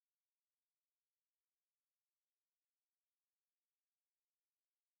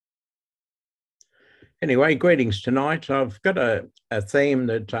Anyway, greetings tonight. I've got a theme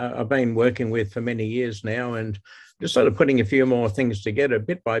that I've been working with for many years now, and just sort of putting a few more things together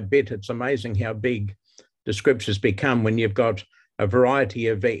bit by bit. It's amazing how big the scriptures become when you've got a variety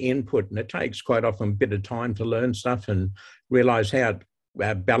of input, and it takes quite often a bit of time to learn stuff and realize how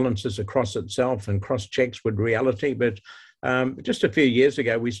it balances across itself and cross checks with reality. But just a few years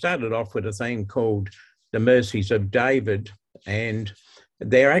ago, we started off with a thing called the Mercies of David, and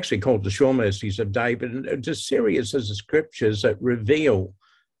they're actually called the Sure Mercies of David, and it's a series of scriptures that reveal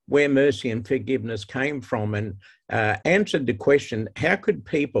where mercy and forgiveness came from, and answered the question, how could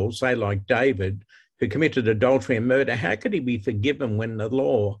people, say like David, who committed adultery and murder, how could he be forgiven when the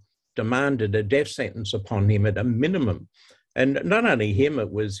law demanded a death sentence upon him at a minimum? And not only him,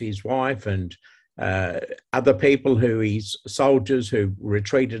 it was his wife and other people his soldiers who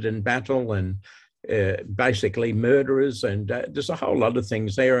retreated in battle, and basically murderers, and there's a whole lot of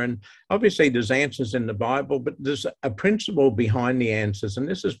things there. And obviously there's answers in the Bible, but there's a principle behind the answers, and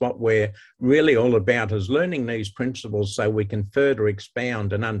this is what we're really all about, is learning these principles so we can further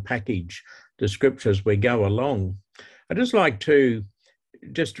expound and unpackage the scriptures as we go along. I'd just like to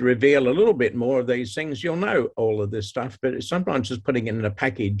reveal a little bit more of these things. You'll know all of this stuff, but sometimes just putting it in a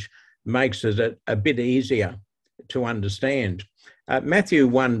package makes it a bit easier to understand. Matthew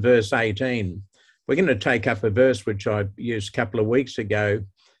 1 verse 18. We're going to take up a verse which I used a couple of weeks ago,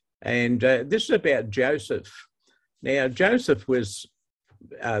 and this is about Joseph. Now, Joseph was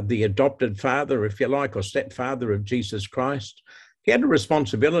the adopted father, if you like, or stepfather of Jesus Christ. He had a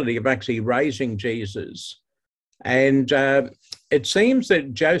responsibility of actually raising Jesus, and it seems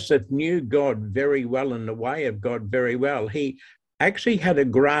that Joseph knew God very well and the way of God very well. He actually had a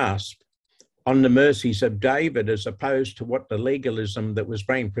grasp on the mercies of David, as opposed to what the legalism that was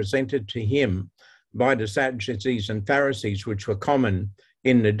being presented to him by the Sadducees and Pharisees, which were common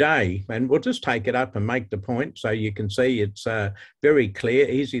in the day. And we'll just take it up and make the point so you can see it's very clear,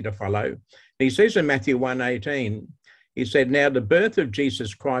 easy to follow. He says in Matthew 1:18, he said, now the birth of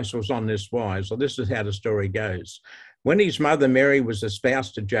Jesus Christ was on this wise. So this is how the story goes. When his mother Mary was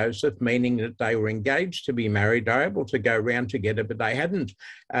espoused to Joseph, meaning that they were engaged to be married, they were able to go round together, but they hadn't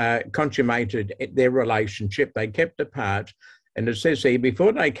consummated their relationship. They kept apart. And it says here,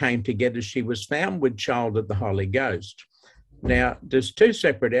 before they came together, she was found with child of the Holy Ghost. Now, there's two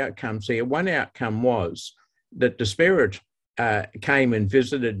separate outcomes here. One outcome was that the Spirit came and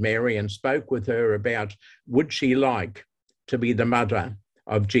visited Mary and spoke with her about would she like to be the mother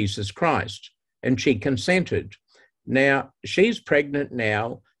of Jesus Christ, and she consented. Now, she's pregnant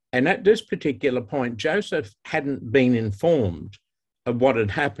now, and at this particular point, Joseph hadn't been informed of what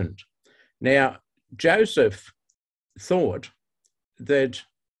had happened. Now, Joseph thought that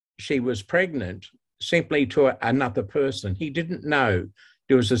she was pregnant simply to another person. He didn't know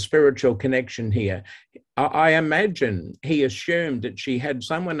there was a spiritual connection here. I imagine he assumed that she had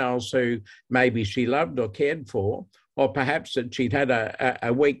someone else who maybe she loved or cared for, or perhaps that she'd had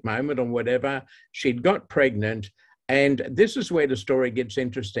a weak moment or whatever. She'd got pregnant, and this is where the story gets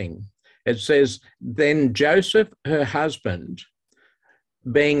interesting. It says, then Joseph, her husband,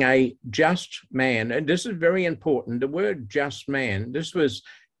 being a just man, and this is very important, the word just man, this was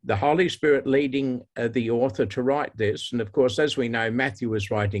the Holy Spirit leading the author to write this. And of course, as we know, Matthew was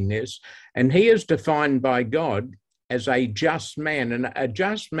writing this, and he is defined by God as a just man. And a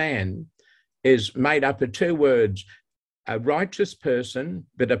just man is made up of two words, a righteous person,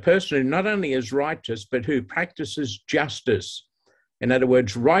 but a person who not only is righteous, but who practices justice. In other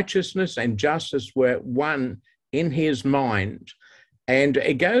words, righteousness and justice were one in his mind. And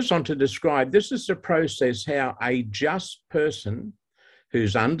it goes on to describe, this is the process how a just person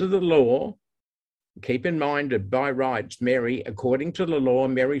who's under the law, keep in mind that by rights, Mary, according to the law,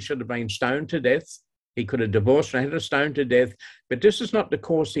 Mary should have been stoned to death. He could have divorced and had her stoned to death, but this is not the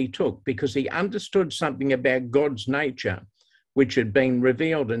course he took, because he understood something about God's nature, which had been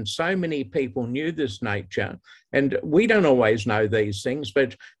revealed, and so many people knew this nature. And we don't always know these things,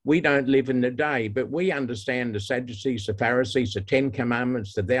 but we don't live in the day, but we understand the Sadducees, the Pharisees, the 10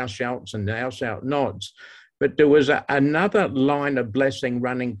 Commandments, the thou shalt and thou shalt nots. But there was another line of blessing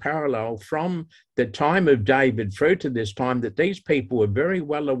running parallel from the time of David through to this time that these people were very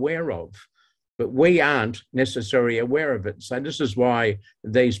well aware of, but we aren't necessarily aware of it. So this is why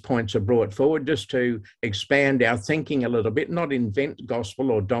these points are brought forward, just to expand our thinking a little bit, not invent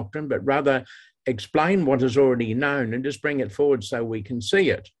gospel or doctrine, but rather explain what is already known and just bring it forward so we can see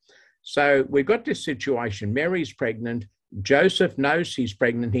it. So we've got this situation. Mary's pregnant. Joseph knows she's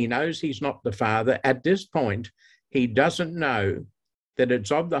pregnant. He knows he's not the father. At this point, he doesn't know that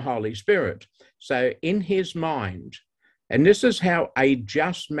it's of the Holy Spirit. So in his mind, and this is how a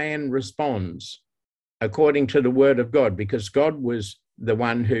just man responds according to the word of God, because God was the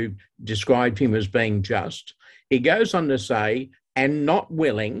one who described him as being just. He goes on to say, and not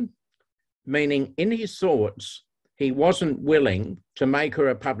willing, meaning in his thoughts, he wasn't willing to make her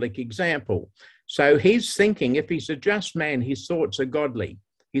a public example. So he's thinking, if he's a just man, his thoughts are godly.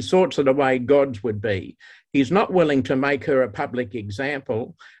 His thoughts are the way God's would be. He's not willing to make her a public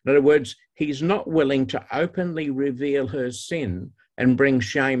example. In other words, he's not willing to openly reveal her sin and bring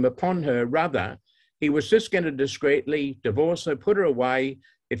shame upon her. Rather, he was just going to discreetly divorce her, put her away.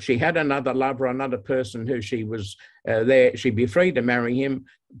 If she had another lover, another person who she was there, she'd be free to marry him.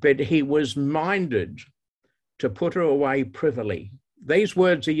 But he was minded to put her away privily. These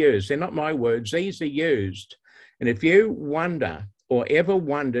words are used. They're not my words. These are used. And if you wonder or ever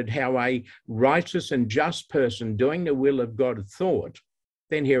wondered how a righteous and just person doing the will of God thought,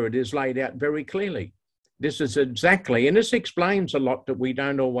 then here it is laid out very clearly. This is exactly, and this explains a lot that we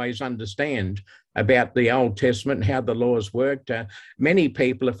don't always understand about the Old Testament, how the laws worked. Many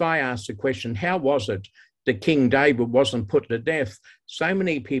people, if I ask the question, how was it that King David wasn't put to death? So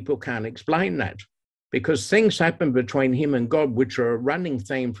many people can't explain that, because things happen between him and God, which are a running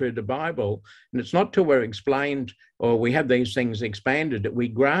theme through the Bible. And it's not till we're explained or we have these things expanded that we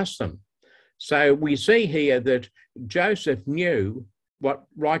grasp them. So we see here that Joseph knew what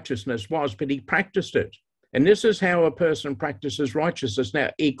righteousness was, but he practiced it. And this is how a person practices righteousness.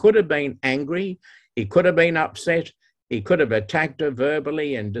 Now, he could have been angry. He could have been upset. He could have attacked her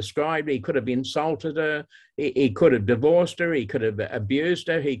verbally and described her. He could have insulted her. He could have divorced her. He could have abused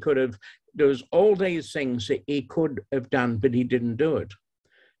her. There was all these things that he could have done, but he didn't do it.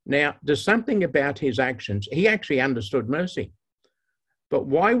 Now, there's something about his actions. He actually understood mercy. But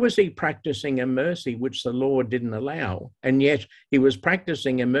why was he practicing a mercy which the Lord didn't allow? And yet he was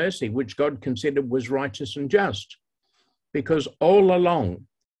practicing a mercy which God considered was righteous and just. Because all along,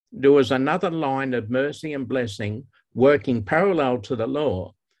 there was another line of mercy and blessing working parallel to the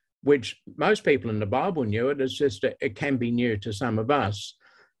law, which most people in the Bible knew it. It's just it can be new to some of us.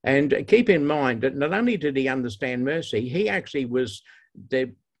 And keep in mind that not only did he understand mercy, he actually was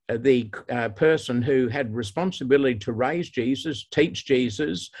the person who had responsibility to raise Jesus, teach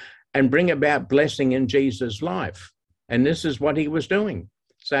Jesus, and bring about blessing in Jesus' life. And this is what he was doing.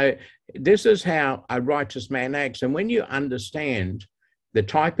 So this is how a righteous man acts. And when you understand the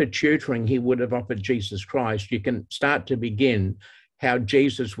type of tutoring he would have offered Jesus Christ, you can start to begin how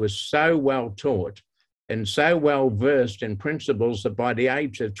Jesus was so well taught and so well versed in principles that by the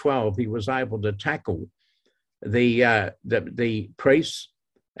age of 12, he was able to tackle the priests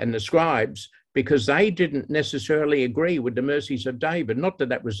and the scribes, because they didn't necessarily agree with the mercies of David. Not that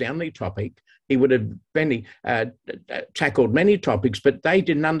that was the only topic. He would have tackled many topics, but they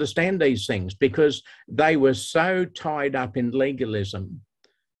didn't understand these things because they were so tied up in legalism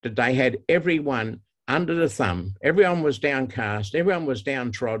that they had everyone under the thumb. Everyone was downcast. Everyone was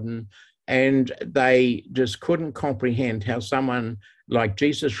downtrodden. And they just couldn't comprehend how someone like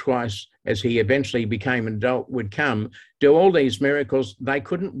Jesus Christ, as he eventually became an adult, would come, do all these miracles. They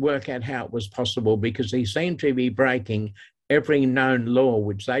couldn't work out how it was possible because he seemed to be breaking every known law,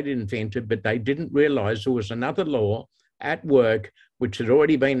 which they'd invented, but they didn't realize there was another law at work which had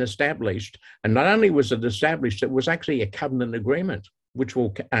already been established. And not only was it established, it was actually a covenant agreement, which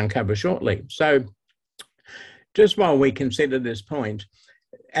we'll uncover shortly. So just while we consider this point,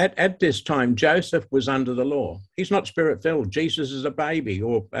 at this time, Joseph was under the law. He's not spirit-filled. Jesus is a baby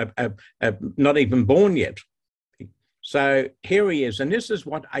or not even born yet. So here he is, and this is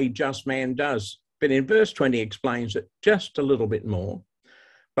what a just man does. But in verse 20 explains it just a little bit more.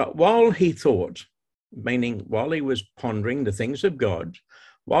 But while he thought, meaning while he was pondering the things of God,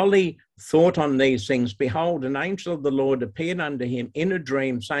 while he thought on these things, behold, an angel of the Lord appeared unto him in a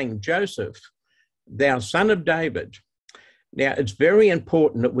dream, saying, Joseph, thou son of David. Now, it's very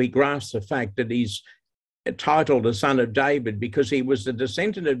important that we grasp the fact that he's titled the son of David because he was the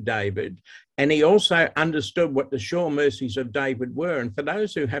descendant of David, and he also understood what the sure mercies of David were. And for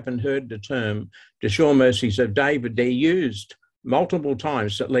those who haven't heard the term, the sure mercies of David, they're used multiple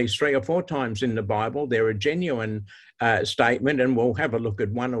times, at least 3 or 4 times in the Bible. They're a genuine statement, and we'll have a look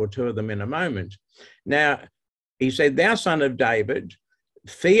at 1 or 2 of them in a moment. Now, he said, thou son of David,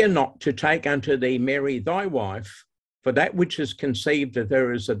 fear not to take unto thee Mary thy wife, for that which is conceived of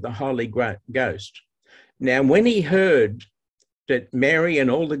her is of the Holy Ghost. Now, when he heard that Mary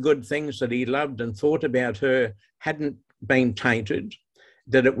and all the good things that he loved and thought about her hadn't been tainted,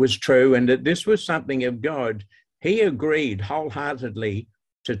 that it was true, and that this was something of God, he agreed wholeheartedly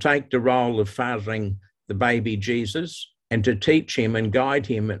to take the role of fathering the baby Jesus and to teach him and guide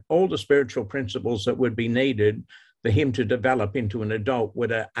him in all the spiritual principles that would be needed for him to develop into an adult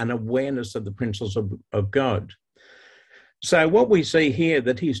with an awareness of the principles of God. So what we see here,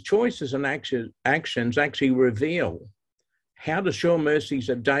 that his choices and actions actually reveal how the sure mercies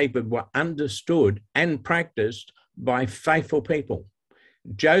of David were understood and practiced by faithful people.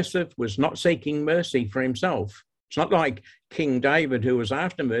 Joseph was not seeking mercy for himself. It's not like King David, who was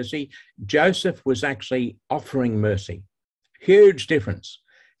after mercy. Joseph was actually offering mercy. Huge difference.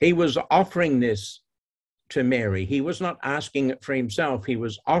 He was offering this to Mary. He was not asking it for himself. He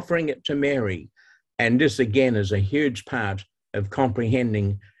was offering it to Mary. And this, again, is a huge part of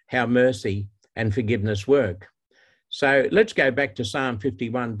comprehending how mercy and forgiveness work. So let's go back to Psalm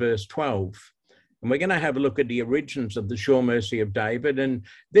 51, verse 12. And we're going to have a look at the origins of the sure mercy of David. And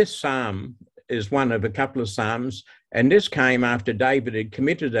this psalm is one of a couple of psalms. And this came after David had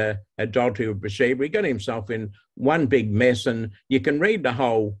committed adultery with Bathsheba. He got himself in one big mess. And you can read the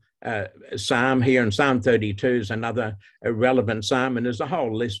whole psalm here. And Psalm 32 is another relevant psalm. And there's a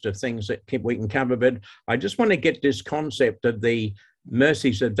whole list of things that we can cover. But I just want to get this concept of the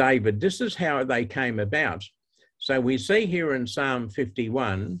mercies of David. This is how they came about. So we see here in Psalm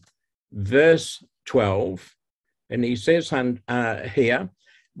 51, verse 12, and he says here,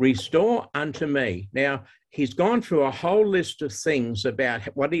 restore unto me. Now, he's gone through a whole list of things about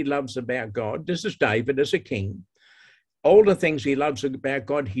what he loves about God. This is David as a king. All the things he loves about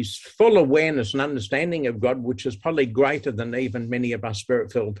God, he's full awareness and understanding of God, which is probably greater than even many of us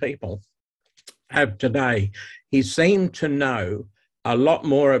spirit-filled people have today. He seemed to know a lot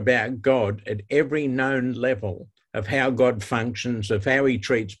more about God at every known level of how God functions, of how he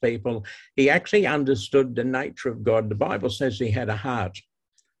treats people. He actually understood the nature of God. The Bible says he had a heart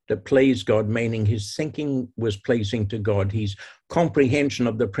that pleased God, meaning his thinking was pleasing to God. His comprehension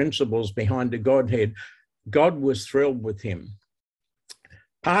of the principles behind the Godhead, God was thrilled with him.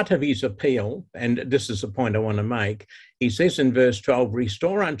 Part of his appeal, and this is the point I want to make, he says in verse 12,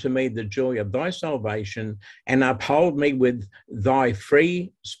 restore unto me the joy of thy salvation and uphold me with thy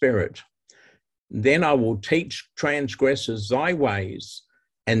free spirit. Then I will teach transgressors thy ways,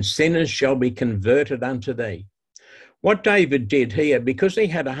 and sinners shall be converted unto thee. What David did here, because he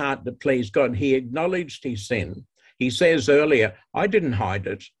had a heart that pleased God, he acknowledged his sin. He says earlier, I didn't hide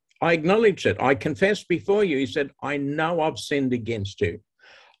it. I acknowledged it. I confessed before you. He said, I know I've sinned against you.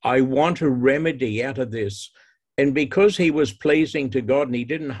 I want a remedy out of this. And because he was pleasing to God and he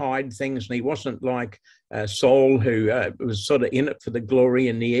didn't hide things, and he wasn't like Saul, who was sort of in it for the glory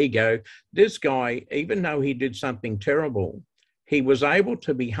and the ego, this guy, even though he did something terrible, he was able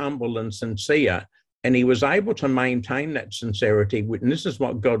to be humble and sincere, and he was able to maintain that sincerity. And this is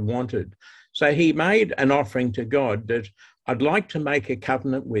what God wanted. So he made an offering to God that I'd like to make a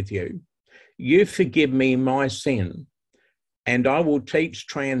covenant with you. You forgive me my sin, and I will teach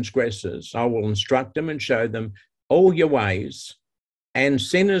transgressors. I will instruct them and show them all your ways, and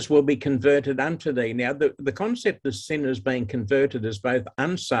sinners will be converted unto thee. Now, the concept of sinners being converted is both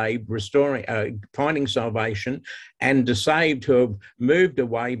unsaved, restoring, finding salvation, and the saved who have moved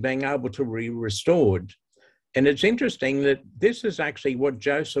away, being able to be restored. And it's interesting that this is actually what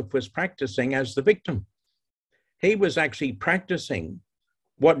Joseph was practicing as the victim. He was actually practicing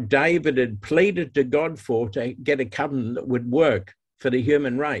what David had pleaded to God for, to get a covenant that would work for the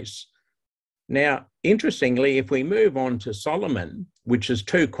human race. Now, interestingly, if we move on to Solomon, which is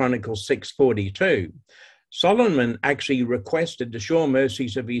 2 Chronicles 6:42, Solomon actually requested the sure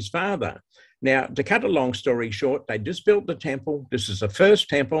mercies of his father. Now, to cut a long story short, they just built the temple. This is the first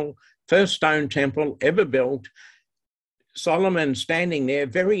temple, first stone temple ever built. Solomon standing there,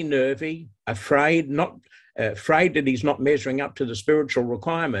 very nervy, afraid that he's not measuring up to the spiritual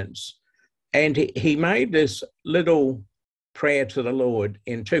requirements. And he made this little prayer to the Lord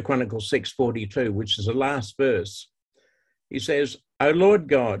in 2 Chronicles 6:42, which is the last verse. He says, O Lord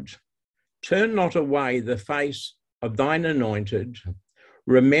God, turn not away the face of thine anointed.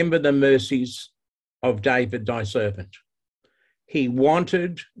 Remember the mercies of David, thy servant. He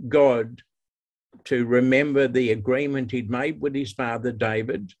wanted God to remember the agreement he'd made with his father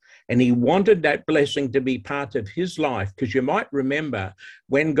David, and he wanted that blessing to be part of his life, because you might remember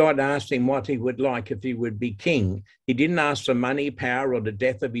when God asked him what he would like if he would be king, he didn't ask for money, power, or the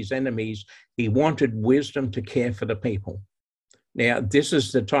death of his enemies. He wanted wisdom to care for the people. Now, this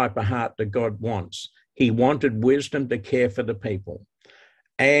is the type of heart that God wants. He wanted wisdom to care for the people.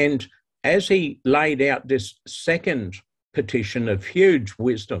 And as he laid out this second petition of huge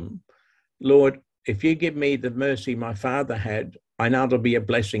wisdom, Lord, if you give me the mercy my father had, I know it'll be a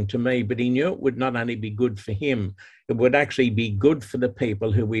blessing to me. But he knew it would not only be good for him, it would actually be good for the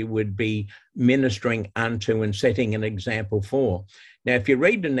people who we would be ministering unto and setting an example for. Now, if you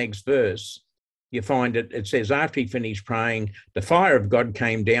read the next verse, you find it says, after he finished praying, the fire of God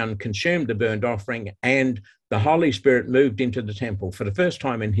came down, consumed the burnt offering, and the Holy Spirit moved into the temple for the first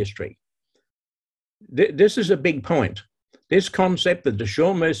time in history. This is a big point. This concept that the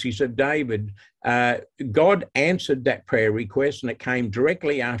sure mercies of David, God answered that prayer request, and it came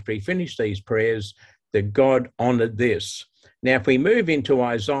directly after he finished these prayers that God honoured this. Now, if we move into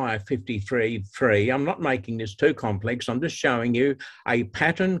Isaiah 53:3, I'm not making this too complex. I'm just showing you a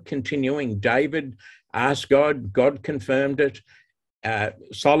pattern continuing. David asked God, God confirmed it.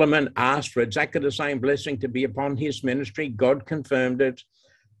 Solomon asked for exactly the same blessing to be upon his ministry. God confirmed it.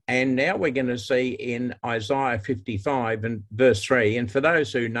 And now we're going to see in Isaiah 55 and verse 3, and for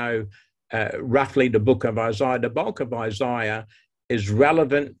those who know roughly the book of Isaiah, the bulk of Isaiah is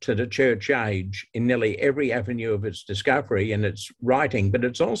relevant to the church age in nearly every avenue of its discovery and its writing, but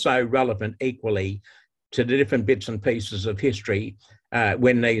it's also relevant equally to the different bits and pieces of history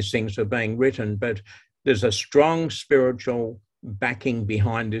when these things were being written. But there's a strong spiritual backing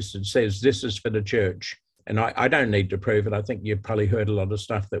behind this that says this is for the church. And I don't need to prove it. I think you've probably heard a lot of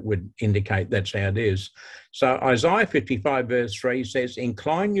stuff that would indicate that's how it is. So Isaiah 55 verse 3 says,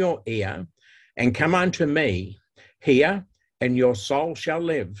 incline your ear and come unto me, hear, and your soul shall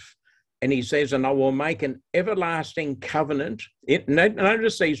live. And he says, and I will make an everlasting covenant.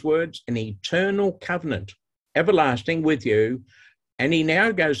 Notice these words, an eternal covenant, everlasting with you. And he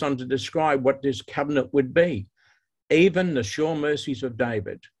now goes on to describe what this covenant would be, even the sure mercies of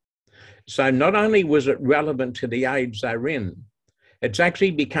David. So not only was it relevant to the age they're in, it's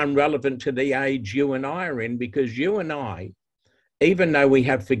actually become relevant to the age you and I are in, because you and I, even though we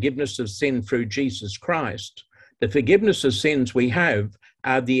have forgiveness of sin through Jesus Christ, the forgiveness of sins we have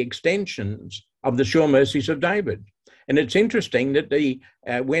are the extensions of the sure mercies of David. And it's interesting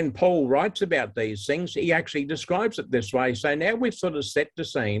that when Paul writes about these things, he actually describes it this way. So now we've sort of set the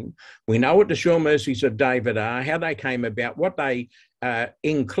scene. We know what the sure mercies of David are, how they came about, what they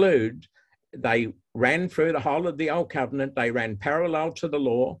include. They ran through the whole of the Old Covenant. They ran parallel to the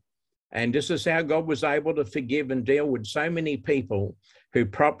law. And this is how God was able to forgive and deal with so many people who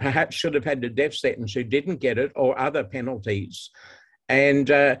perhaps should have had the death sentence, who didn't get it, or other penalties.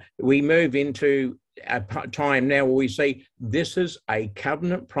 And we move into a time now where we see this is a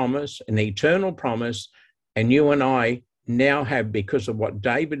covenant promise, an eternal promise, and you and I now have, because of what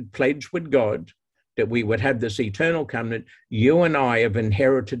David pledged with God, that we would have this eternal covenant, you and I have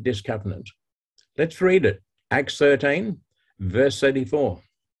inherited this covenant. Let's read it. Acts 13, verse 34.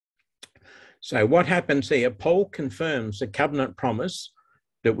 So what happens here? Paul confirms the covenant promise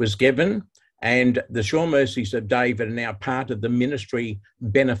that was given, and the sure mercies of David are now part of the ministry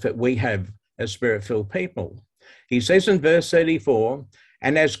benefit we have as spirit-filled people. He says in verse 34,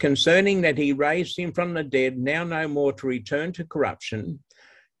 and as concerning that he raised him from the dead, now no more to return to corruption,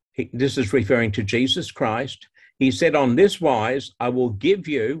 this is referring to Jesus Christ, he said, on this wise, I will give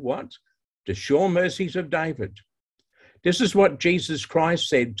you, what? The sure mercies of David. This is what Jesus Christ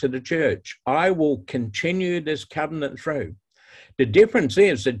said to the church. I will continue this covenant through. The difference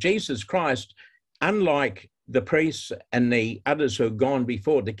is that Jesus Christ, unlike the priests and the others who have gone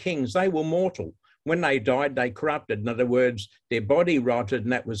before, the kings, they were mortal. When they died, they corrupted. In other words, their body rotted,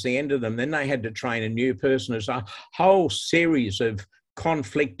 and that was the end of them. Then they had to train a new person. There's a whole series of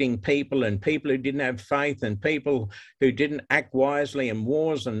conflicting people, and people who didn't have faith, and people who didn't act wisely, and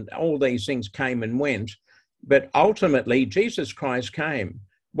wars, and all these things came and went. But ultimately, Jesus Christ came.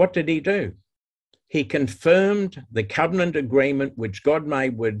 What did he do? He confirmed the covenant agreement which God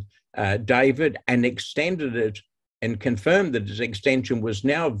made with David, and extended it, and confirmed that its extension was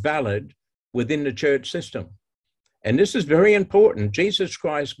now valid within the church system. And this is very important. Jesus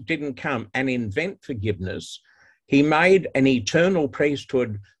Christ didn't come and invent forgiveness. He made an eternal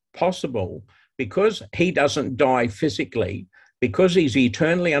priesthood possible because he doesn't die physically, because he's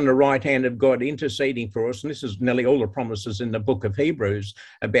eternally on the right hand of God interceding for us. And this is nearly all the promises in the book of Hebrews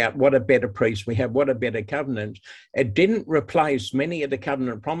about what a better priest we have, what a better covenant. It didn't replace many of the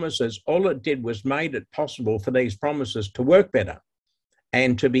covenant promises. All it did was made it possible for these promises to work better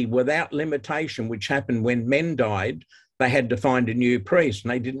and to be without limitation, which happened when men died. They had to find a new priest,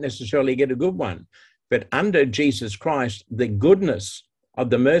 and they didn't necessarily get a good one. But under Jesus Christ, the goodness of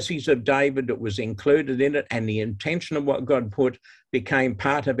the mercies of David that was included in it, and the intention of what God put, became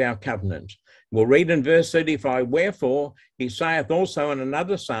part of our covenant. We'll read in verse 35, wherefore he saith also in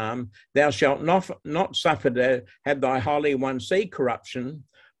another psalm, thou shalt not suffer to have thy Holy One see corruption.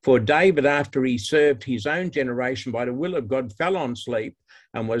 For David, after he served his own generation by the will of God, fell on sleep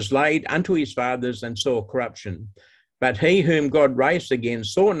and was laid unto his fathers and saw corruption. But he whom God raised again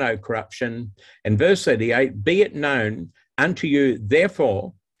saw no corruption. And verse 38, be it known unto you,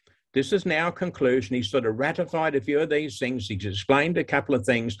 therefore, This is now a conclusion. He's sort of ratified a few of these things. He's explained a couple of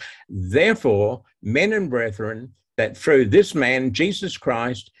things. Therefore, men and brethren, that through this man, Jesus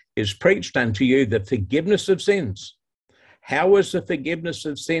Christ, is preached unto you the forgiveness of sins. How was the forgiveness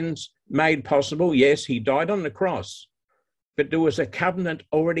of sins made possible? Yes, he died on the cross, but there was a covenant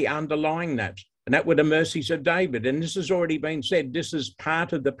already underlying that, and that were the mercies of David. And this has already been said. This is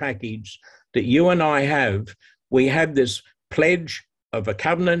part of the package that you and I have. We have this pledge of a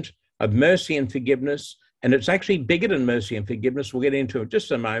covenant of mercy and forgiveness, and it's actually bigger than mercy and forgiveness. We'll get into it in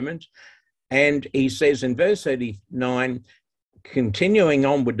just a moment. And he says in verse 39, continuing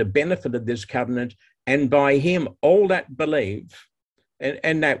on with the benefit of this covenant, and by him all that believe,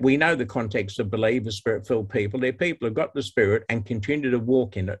 and that we know the context of believe as spirit-filled people. They're people who've got the Spirit and continue to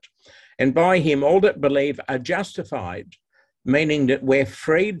walk in it. And by him all that believe are justified, meaning that we're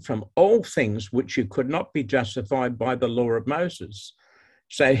freed from all things which you could not be justified by the law of Moses.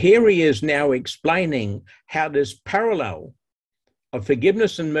 So here he is now explaining how this parallel of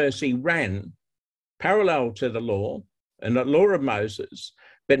forgiveness and mercy ran parallel to the law and the law of Moses.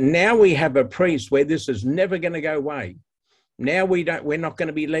 But now we have a priest where this is never going to go away. Now we're not going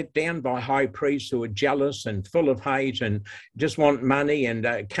to be let down by high priests who are jealous and full of hate and just want money and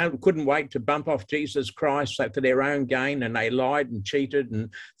couldn't wait to bump off Jesus Christ for their own gain, and they lied and cheated and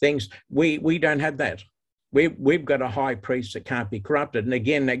things. We don't have that. We've got a high priest that can't be corrupted. And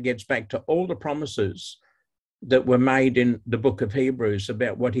again, that gets back to all the promises that were made in the book of Hebrews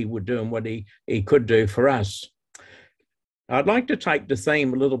about what he would do and what he could do for us. I'd like to take the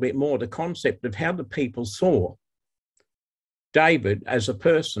theme a little bit more, the concept of how the people saw David as a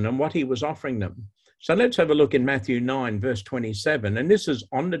person and what he was offering them. So let's have a look in Matthew 9, verse 27. And this is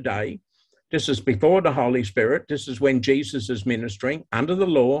on the day. This is before the Holy Spirit. This is when Jesus is ministering under the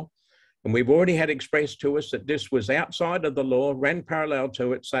law. And we've already had expressed to us that this was outside of the law, ran parallel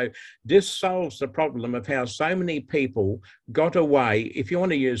to it. So this solves the problem of how so many people got away, if you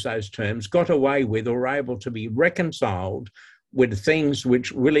want to use those terms, got away with or were able to be reconciled with things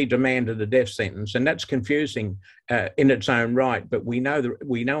which really demanded a death sentence. And that's confusing in its own right, but we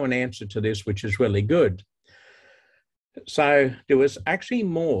know an answer to this, which is really good. So there was actually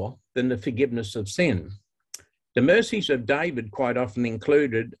more than the forgiveness of sin. The mercies of David quite often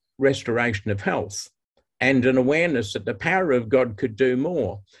included restoration of health and an awareness that the power of God could do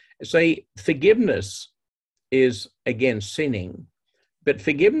more. See, forgiveness is against sinning, but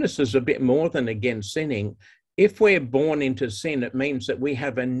forgiveness is a bit more than against sinning. If we're born into sin, it means that we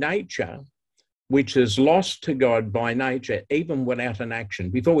have a nature which is lost to God by nature, even without an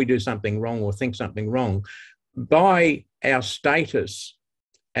action. Before we do something wrong or think something wrong, by our status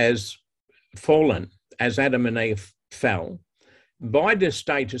as fallen, as Adam and Eve fell, by this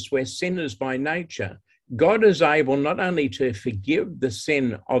status, we're sinners by nature. God is able not only to forgive the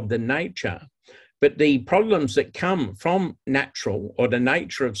sin of the nature, but the problems that come from natural or the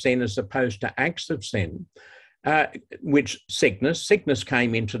nature of sin as opposed to acts of sin, which sickness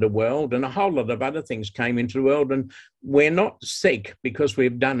came into the world, and a whole lot of other things came into the world. And we're not sick because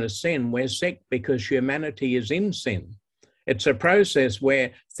we've done a sin. We're sick because humanity is in sin. It's a process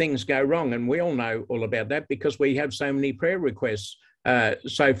where things go wrong, and we all know all about that because we have so many prayer requests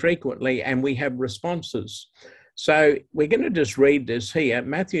so frequently, and we have responses. So we're going to just read this here,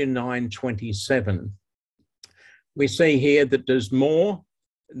 Matthew 9:27. We see here that there's more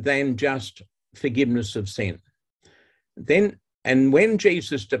than just forgiveness of sin. And when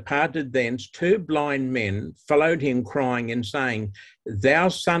Jesus departed thence, two blind men followed him, crying and saying, Thou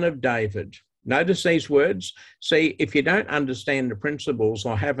Son of David. Notice these words. See, if you don't understand the principles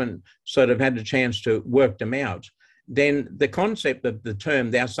or haven't sort of had a chance to work them out, then the concept of the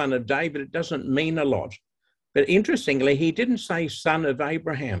term, Thou Son of David, it doesn't mean a lot. But interestingly, he didn't say son of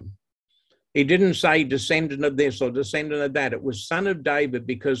Abraham. He didn't say descendant of this or descendant of that. It was son of David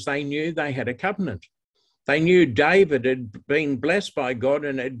because they knew they had a covenant. They knew David had been blessed by God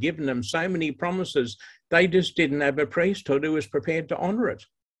and had given them so many promises. They just didn't have a priesthood who was prepared to honor it.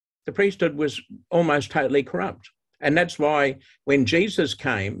 The priesthood was almost totally corrupt. And that's why when Jesus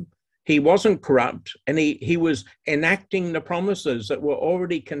came, he wasn't corrupt, and he was enacting the promises that were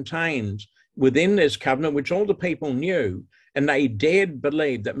already contained within this covenant, which all the people knew, and they dared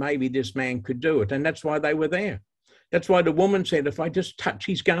believe that maybe this man could do it. And that's why they were there. That's why the woman said, if I just touch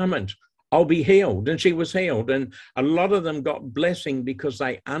his garment, I'll be healed. And she was healed. And a lot of them got blessing because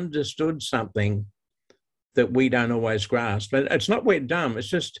they understood something that we don't always grasp. And it's not we're dumb. It's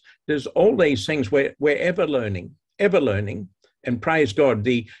just there's all these things we're ever learning. And praise God,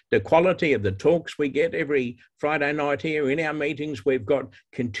 the quality of the talks we get every Friday night here in our meetings, we've got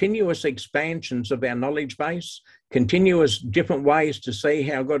continuous expansions of our knowledge base, continuous different ways to see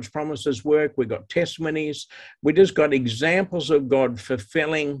how God's promises work. We've got testimonies. We just got examples of God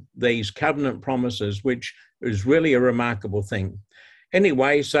fulfilling these covenant promises, which is really a remarkable thing.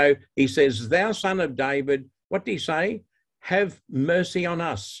 Anyway, so he says, thou son of David, what did he say? Have mercy on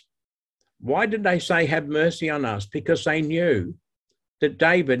us. Why did they say have mercy on us? Because they knew that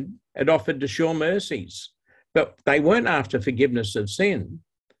David had offered to show mercies, but they weren't after forgiveness of sin.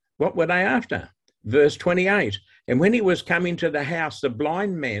 What were they after? Verse 28, and when he was coming to the house, the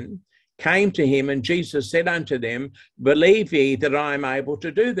blind men came to him, and Jesus said unto them, believe ye that I am able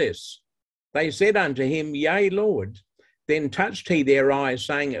to do this? They said unto him, yea, Lord. Then touched he their eyes,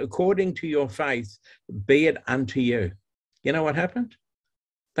 saying, according to your faith, be it unto you. You know what happened?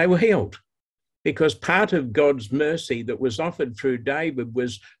 They were healed, because part of God's mercy that was offered through David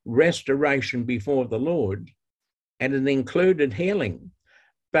was restoration before the Lord, and it included healing.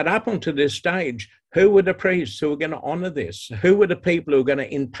 But up until this stage, who were the priests who were going to honor this? Who were the people who were going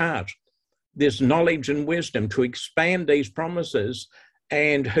to impart this knowledge and wisdom to expand these promises?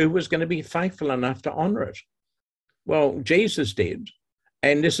 And who was going to be faithful enough to honor it? Well, Jesus did.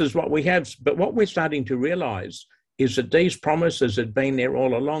 And this is what we have. But what we're starting to realize is that these promises had been there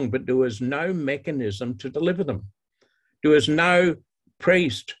all along, but there was no mechanism to deliver them. There was no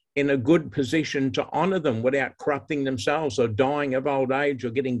priest in a good position to honor them without corrupting themselves or dying of old age or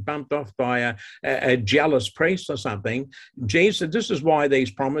getting bumped off by a jealous priest or something. Jesus, this is why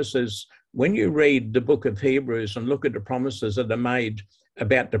these promises, when you read the book of Hebrews and look at the promises that are made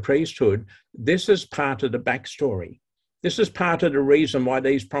about the priesthood, this is part of the backstory. This is part of the reason why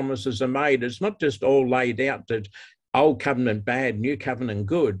these promises are made. It's not just all laid out that old covenant bad, new covenant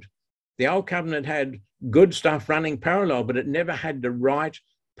good. The old covenant had good stuff running parallel, but it never had the right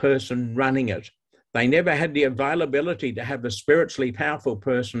person running it. They never had the availability to have a spiritually powerful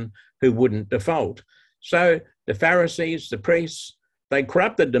person who wouldn't default. So the Pharisees, the priests, they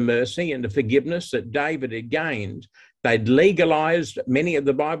corrupted the mercy and the forgiveness that David had gained. They'd legalized many of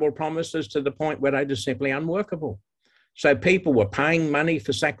the Bible promises to the point where they were simply unworkable. So people were paying money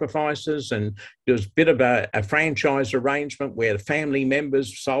for sacrifices, and there was a bit of a franchise arrangement where the family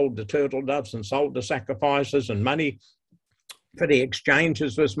members sold the turtle doves and sold the sacrifices, and money for the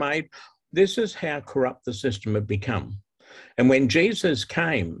exchanges was made. This is how corrupt the system had become. And when Jesus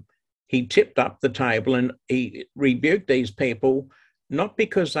came, he tipped up the table and he rebuked these people, not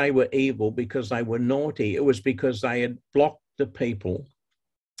because they were evil, because they were naughty. It was because they had blocked the people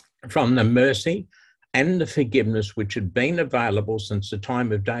from the mercy and the forgiveness which had been available since the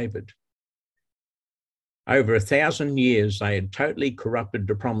time of David. Over 1,000 years, they had totally corrupted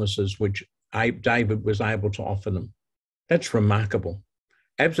the promises which David was able to offer them. That's remarkable.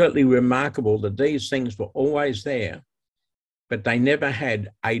 Absolutely remarkable that these things were always there, but they never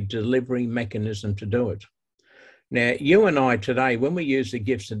had a delivery mechanism to do it. Now, you and I today, when we use the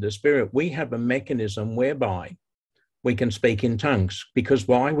gifts of the Spirit, we have a mechanism whereby we can speak in tongues. Because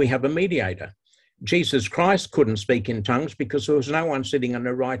why? We have a mediator. Jesus Christ couldn't speak in tongues because there was no one sitting on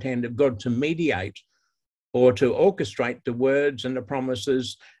the right hand of God to mediate or to orchestrate the words and the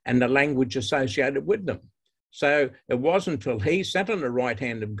promises and the language associated with them. So it wasn't until he sat on the right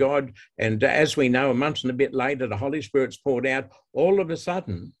hand of God, and as we know, a month and a bit later, the Holy Spirit's poured out, all of a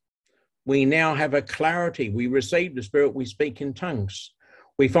sudden, we now have a clarity. We receive the Spirit, we speak in tongues.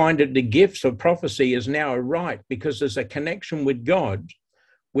 We find that the gifts of prophecy is now a right because there's a connection with God,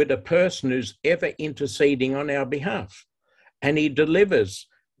 with a person who's ever interceding on our behalf. And he delivers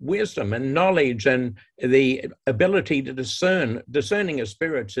wisdom and knowledge and the ability to discerning of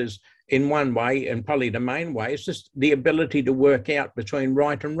spirits is in one way, and probably the main way, is just the ability to work out between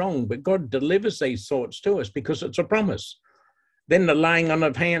right and wrong. But God delivers these thoughts to us because it's a promise. Then the laying on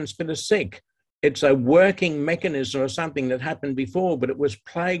of hands for the sick. It's a working mechanism of something that happened before, but it was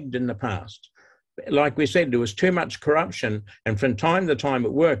plagued in the past. Like we said, there was too much corruption, and from time to time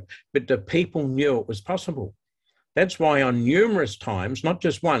it worked, but the people knew it was possible. That's why on numerous times, not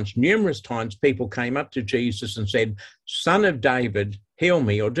just once, numerous times people came up to Jesus and said, Son of David, heal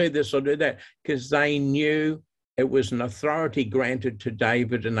me, or do this or do that, because they knew it was an authority granted to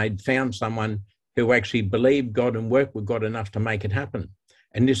David, and they'd found someone who actually believed God and worked with God enough to make it happen.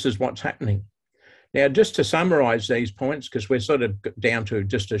 And this is what's happening. Now, just to summarize these points, because we're sort of down to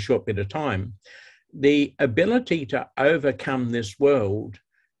just a short bit of time, the ability to overcome this world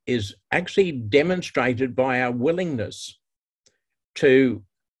is actually demonstrated by our willingness to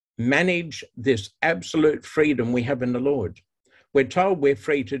manage this absolute freedom we have in the Lord. We're told we're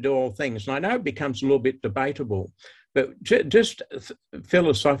free to do all things. And I know it becomes a little bit debatable, but just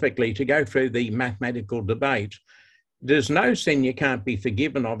philosophically, to go through the mathematical debate, There's no sin you can't be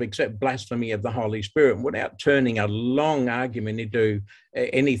forgiven of except blasphemy of the Holy Spirit. And without turning a long argument into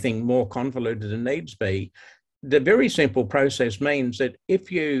anything more convoluted than needs be, the very simple process means that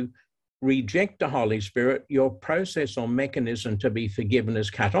if you reject the Holy Spirit, your process or mechanism to be forgiven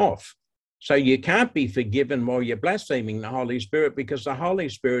is cut off. So you can't be forgiven while you're blaspheming the Holy Spirit, because the Holy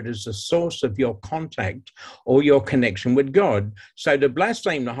Spirit is the source of your contact or your connection with God. So to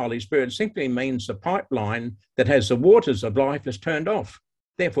blaspheme the Holy Spirit simply means the pipeline that has the waters of life is turned off.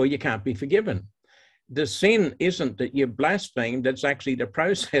 Therefore, you can't be forgiven. The sin isn't that you blasphemed, it's actually the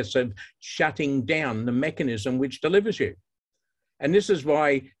process of shutting down the mechanism which delivers you. And this is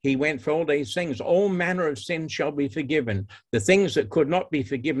why he went for all these things. All manner of sin shall be forgiven. The things that could not be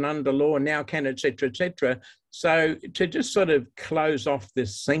forgiven under law now can, etc., etc. So to just sort of close off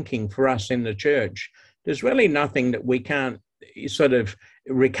this thinking for us in the church, there's really nothing that we can't sort of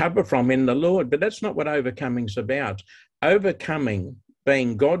recover from in the Lord. But that's not what overcoming's about. Overcoming,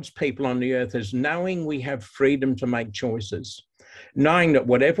 being God's people on the earth, is knowing we have freedom to make choices, knowing that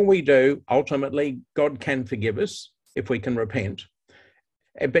whatever we do, ultimately God can forgive us if we can repent.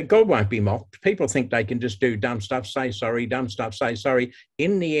 But God won't be mocked. People think they can just do dumb stuff, say sorry, dumb stuff, say sorry.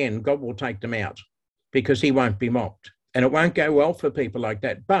 In the end, God will take them out because he won't be mocked. And it won't go well for people like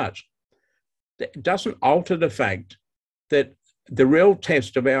that. But it doesn't alter the fact that the real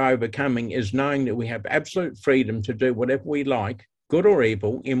test of our overcoming is knowing that we have absolute freedom to do whatever we like, good or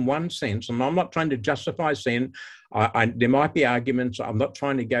evil, in one sense. And I'm not trying to justify sin. There might be arguments. I'm not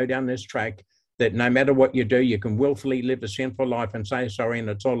trying to go down this track that no matter what you do, you can willfully live a sinful life and say sorry and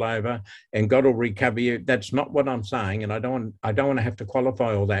it's all over and God will recover you. That's not what I'm saying. And I don't want to have to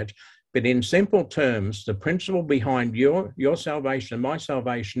qualify all that. But in simple terms, the principle behind your salvation and my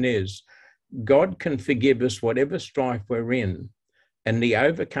salvation is God can forgive us whatever strife we're in. And the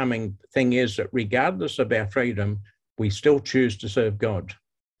overcoming thing is that regardless of our freedom, we still choose to serve God.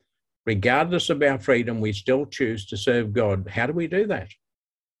 Regardless of our freedom, we still choose to serve God. How do we do that?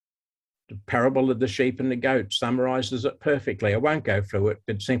 The parable of the sheep and the goat summarizes it perfectly. I won't go through it,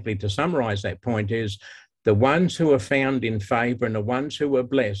 but simply to summarize that point is the ones who are found in favor and the ones who were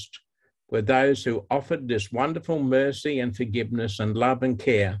blessed were those who offered this wonderful mercy and forgiveness and love and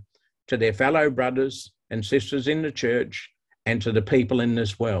care to their fellow brothers and sisters in the church and to the people in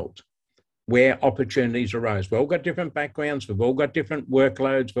this world where opportunities arose. We've all got different backgrounds, we've all got different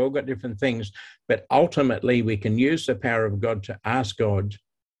workloads, we've all got different things, but ultimately we can use the power of God to ask God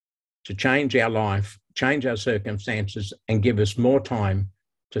to change our life, change our circumstances, and give us more time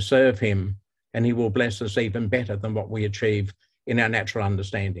to serve him, and he will bless us even better than what we achieve in our natural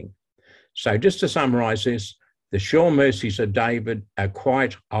understanding. So just to summarize this, the sure mercies of David are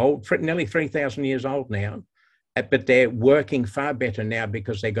quite old, nearly 3,000 years old now, but they're working far better now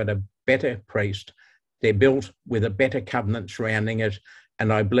because they've got a better priest. They're built with a better covenant surrounding it,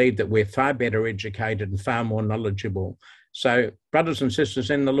 and I believe that we're far better educated and far more knowledgeable. So, brothers and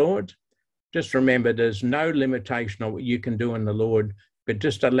sisters in the Lord, just remember there's no limitation on what you can do in the Lord, but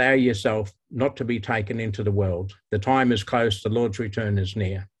just allow yourself not to be taken into the world. The time is close. The Lord's return is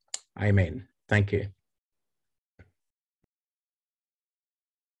near. Amen. Thank you.